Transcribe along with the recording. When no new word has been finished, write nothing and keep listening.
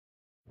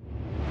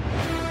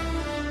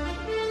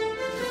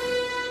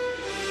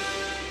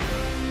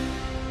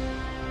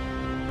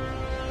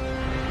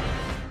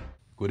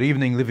Good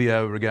evening,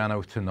 Livio, Regano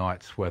with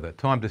tonight's weather.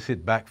 Time to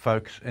sit back,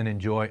 folks, and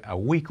enjoy a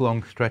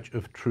week-long stretch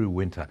of true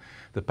winter.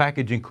 The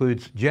package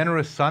includes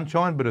generous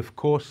sunshine, but of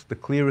course the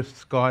clearest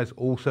skies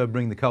also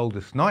bring the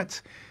coldest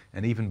nights,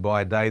 and even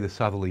by day the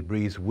southerly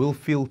breeze will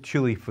feel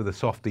chilly for the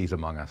softies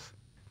among us.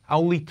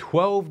 Only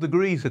 12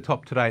 degrees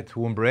atop today at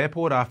Toowoomba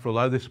Airport after a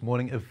low this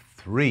morning of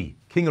 3.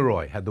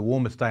 Kingaroy had the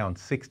warmest day on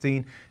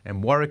 16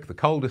 and Warwick the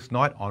coldest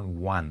night on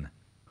 1.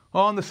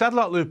 On the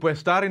satellite loop, we're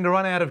starting to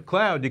run out of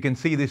cloud. You can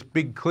see this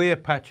big clear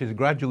patch is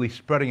gradually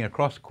spreading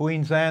across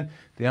Queensland.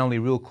 The only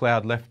real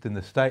cloud left in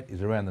the state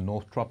is around the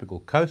North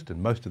Tropical Coast,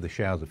 and most of the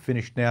showers are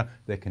finished now.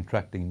 They're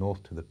contracting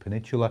north to the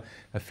peninsula.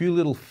 A few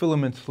little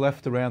filaments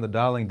left around the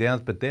Darling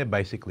Downs, but they're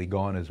basically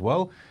gone as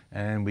well.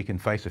 And we can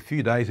face a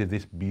few days of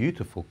this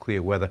beautiful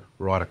clear weather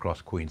right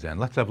across Queensland.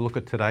 Let's have a look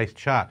at today's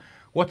chart.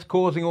 What's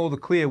causing all the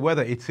clear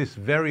weather? It's this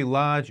very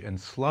large and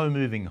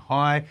slow-moving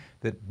high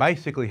that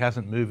basically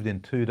hasn't moved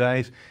in 2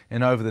 days,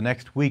 and over the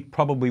next week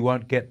probably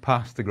won't get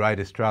past the Great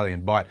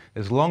Australian Bight.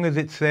 As long as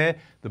it's there,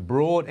 the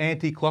broad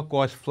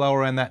anti-clockwise flow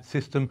around that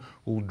system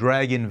will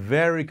drag in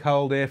very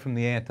cold air from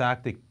the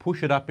Antarctic,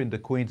 push it up into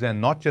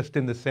Queensland, not just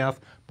in the south,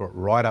 but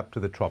right up to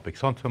the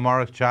tropics. On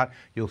tomorrow's chart,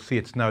 you'll see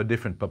it's no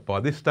different, but by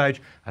this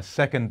stage, a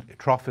second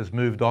trough has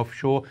moved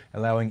offshore,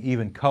 allowing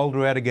even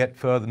colder air to get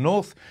further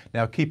north.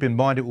 Now keep in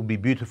mind it will be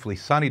beautifully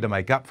sunny to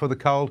make up for the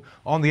cold.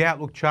 On the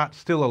outlook chart,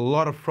 still a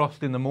lot of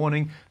frost in the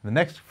morning. The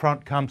next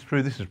front comes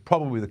through. This is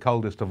probably the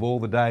coldest of all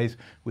the days,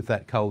 with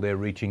that cold air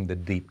reaching the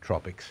deep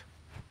tropics.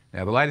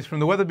 Now the latest from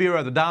the Weather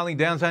Bureau, the Darling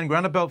Downs and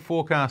Granite Belt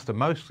forecast, a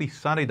mostly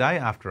sunny day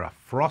after a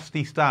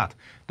frosty start.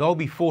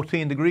 Dalby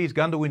 14 degrees,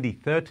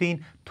 Gundawindi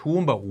 13,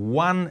 Toowoomba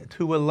 1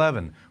 to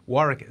 11,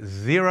 Warwick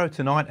 0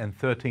 tonight and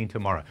 13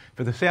 tomorrow.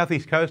 For the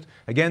southeast coast,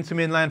 again some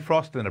inland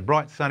frost and a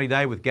bright sunny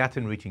day with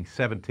Gatton reaching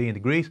 17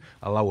 degrees,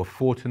 a low of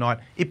 4 tonight,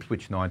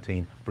 Ipswich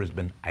 19,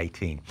 Brisbane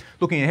 18.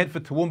 Looking ahead for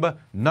Toowoomba,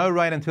 no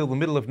rain until the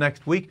middle of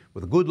next week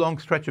with a good long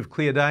stretch of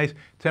clear days,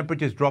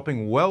 temperatures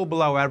dropping well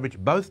below average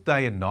both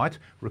day and night,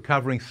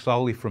 recovering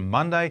slowly from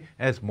Monday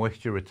as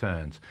moisture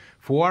returns.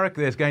 For Warwick,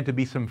 there's going to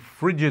be some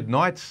frigid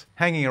nights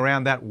hanging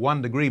around that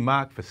 1 degree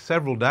mark for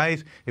several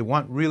days. It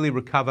won't really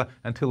recover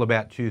until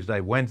about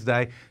Tuesday,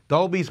 Wednesday.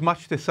 Dalby's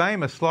much the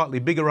same, a slightly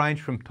bigger range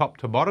from top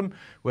to bottom.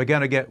 We're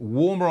going to get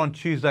warmer on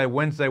Tuesday,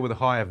 Wednesday with a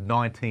high of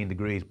 19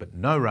 degrees, but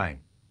no rain.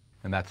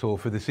 And that's all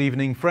for this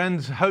evening,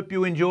 friends. Hope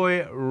you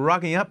enjoy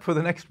rugging up for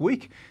the next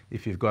week.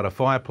 If you've got a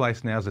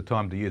fireplace, now's the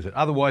time to use it.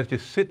 Otherwise,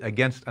 just sit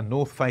against a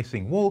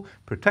north-facing wall,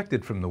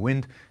 protected from the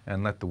wind,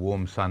 and let the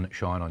warm sun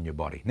shine on your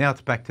body. Now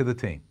it's back to the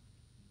team.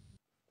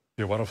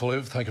 You're wonderful,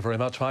 Liv. Thank you very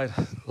much, mate.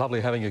 Lovely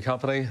having your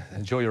company.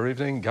 Enjoy your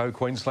evening. Go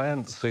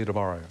Queensland. See you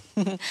tomorrow.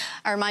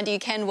 A reminder, you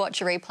can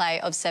watch a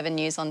replay of 7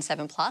 News on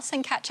 7plus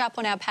and catch up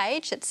on our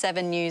page at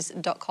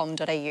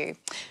 7news.com.au.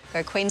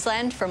 Go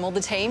Queensland. From all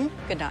the team,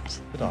 good night.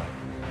 Good night.